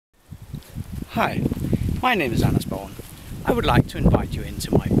Hi, my name is Anders. I would like to invite you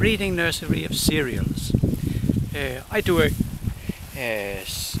into my breeding nursery of cereals. I do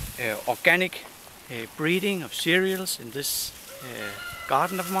organic breeding of cereals in this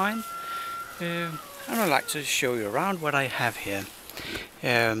garden of mine, and I'd like to show you around what I have here.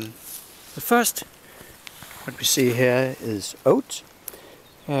 The first, what we see here is oat.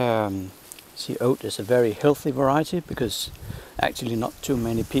 See, oat is a very healthy variety because actually not too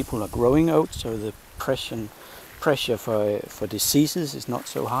many people are growing oat, so the pressure for diseases is not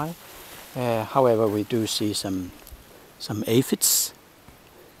so high. However, we do see some aphids.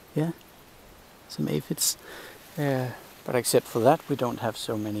 Yeah, some aphids. But except for that, we don't have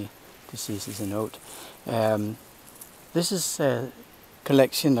so many diseases in oat. This is a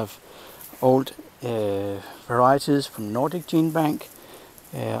collection of old varieties from Nordic Gene Bank.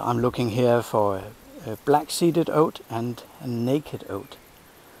 I'm looking here for a black-seeded oat and a naked oat.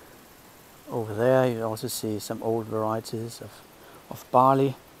 Over there you also see some old varieties of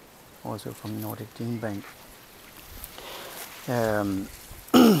barley, also from Nordic Gene Bank.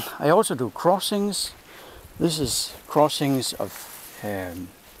 I also do crossings. This is crossings of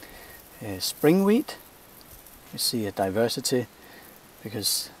spring wheat. You see a diversity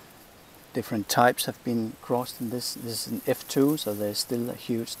because different types have been crossed in this. This is an F2, so there's still a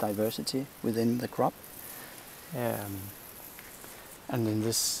huge diversity within the crop. And in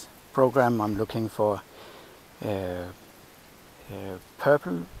this program I'm looking for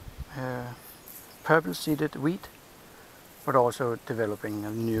purple seeded wheat, but also developing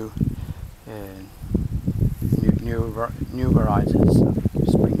a new varieties of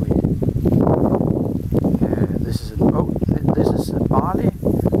spring wheat. This is an oat. This is a barley,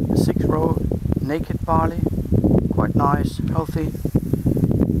 a 6-row naked barley, quite nice, healthy,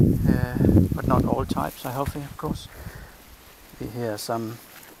 but not all types are healthy, of course. Here are some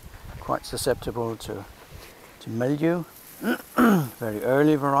quite susceptible to mildew. Very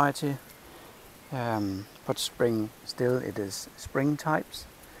early variety, but spring, still it is spring types.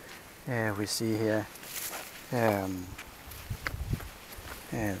 We see here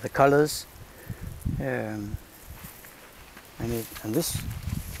the colors, and this is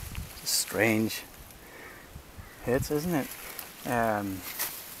strange heads, isn't it? And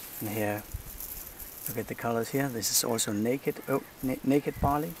here, look at the colors here. This is also naked naked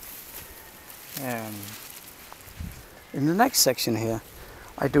barley. In the next section here,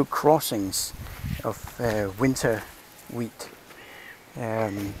 I do crossings of winter wheat.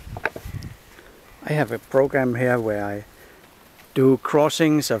 I have a program here where I do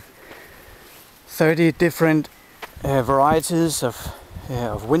crossings of 30 different varieties of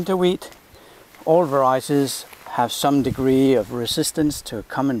winter wheat. All varieties have some degree of resistance to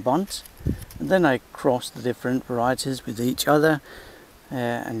common bunt, and then I cross the different varieties with each other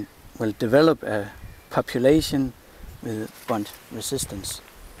and will develop a population with bunt resistance.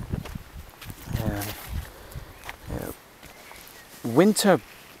 Winter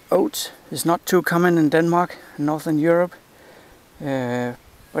oat is not too common in Denmark, Northern Europe,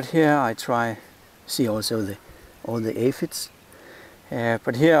 but here I try, see also all the aphids,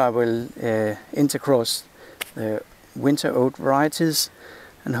 but here I will intercross the winter oat varieties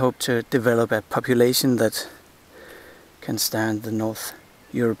and hope to develop a population that can stand the North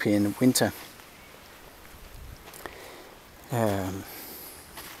European winter.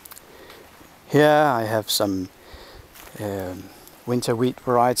 Here I have some winter wheat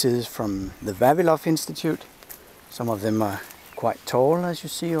varieties from the Vavilov Institute. Some of them are quite tall, as you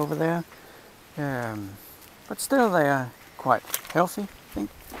see over there, but still they are quite healthy, I think.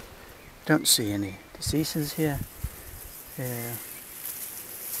 Don't see any diseases here,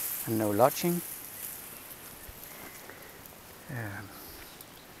 and no lodging.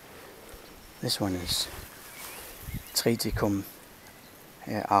 This one is Triticum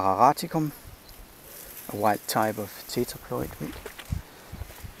araraticum, a white type of tetraploid wheat.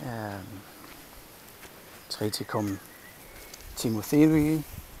 Triticum timotheriae,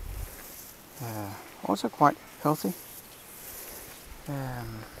 also quite healthy.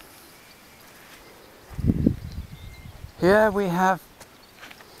 Here we have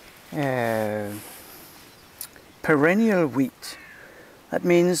perennial wheat. That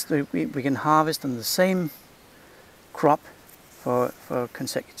means that we can harvest on the same crop for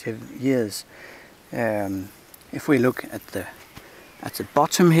consecutive years. If we look at the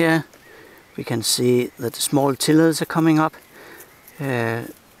bottom here, we can see that the small tillers are coming up.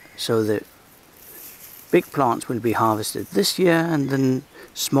 So the big plants will be harvested this year, and then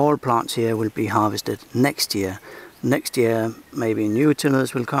small plants here will be harvested next year. Next year maybe new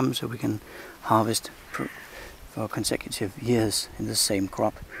tillers will come, so we can harvest for consecutive years in the same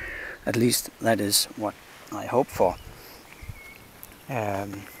crop. At least that is what I hope for.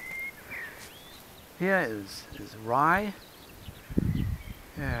 Here is rye.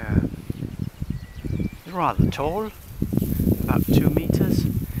 It's rather tall, about 2 meters,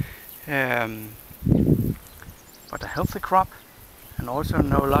 but a healthy crop, and also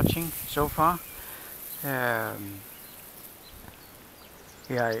no lodging so far.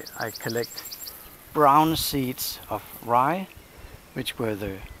 Here I collect brown seeds of rye, which were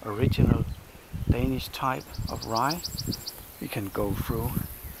the original Danish type of rye. We can go through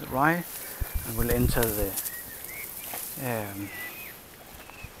the rye and we'll enter the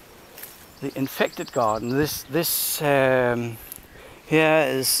infected garden. This here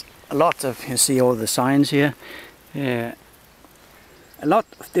is a lot of, you see all the signs here, a lot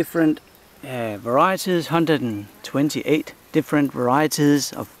of different varieties, 128 different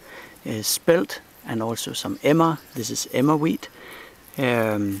varieties of spelt, and also some emmer. This is emmer wheat.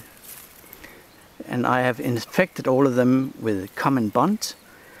 And I have infected all of them with common bunt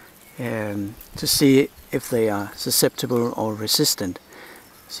to see if they are susceptible or resistant.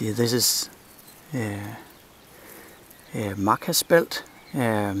 See, this is maca spelt.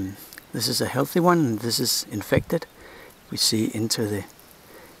 This is a healthy one, and this is infected. We see into the,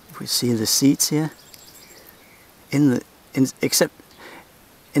 if we see the seeds here, except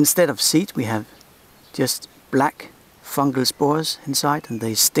instead of seeds we have just black fungal spores inside, and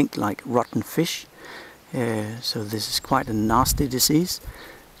they stink like rotten fish. So this is quite a nasty disease,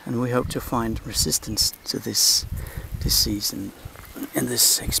 and we hope to find resistance to this disease in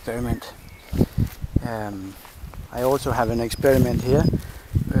this experiment. I also have an experiment here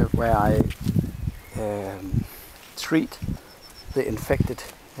where I treat the infected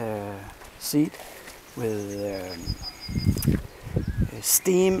seed with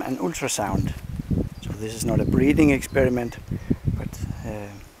steam and ultrasound. So this is not a breeding experiment, but a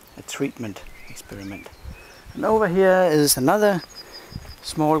treatment experiment. And over here is another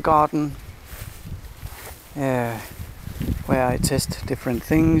small garden where I test different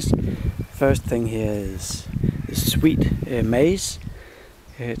things. First thing here is sweet maize.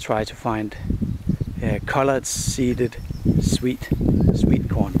 Try to find colored seeded sweet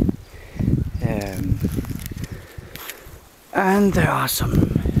corn. And there are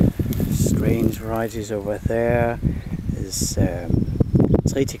some strange varieties over there. There's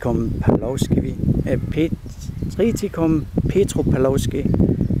Triticum petropavlovski,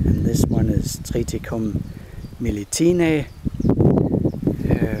 and this one is Triticum militinae.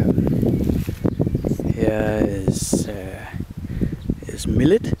 Here is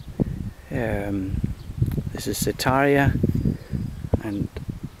millet. This is Cetaria, and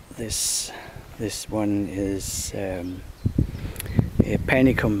this one is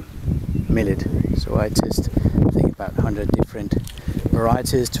Panicum millet. So I test, I think, about 100 different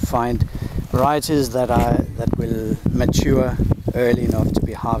varieties to find varieties that will mature early enough to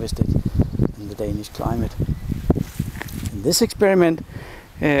be harvested in the Danish climate. In this experiment,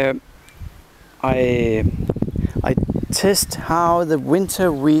 I test how the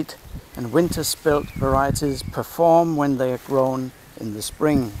winter wheat and winter spelt varieties perform when they are grown in the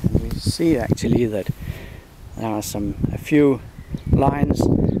spring. And we see actually that there are a few lines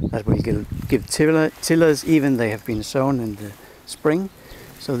that will give tillers even they have been sown in the spring.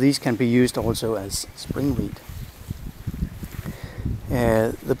 So these can be used also as spring wheat.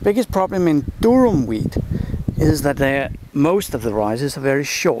 The biggest problem in durum wheat is that most of the varieties are very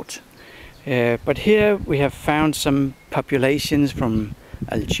short. But here we have found some populations from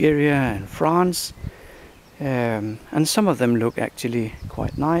Algeria and France, and some of them look actually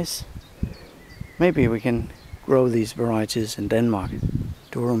quite nice. Maybe we can grow these varieties in Denmark.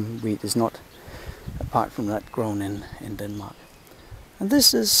 Durum wheat is not, apart from that, grown in Denmark. And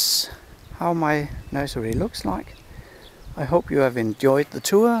this is how my nursery looks like. I hope you have enjoyed the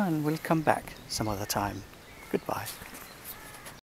tour and will come back some other time. Goodbye.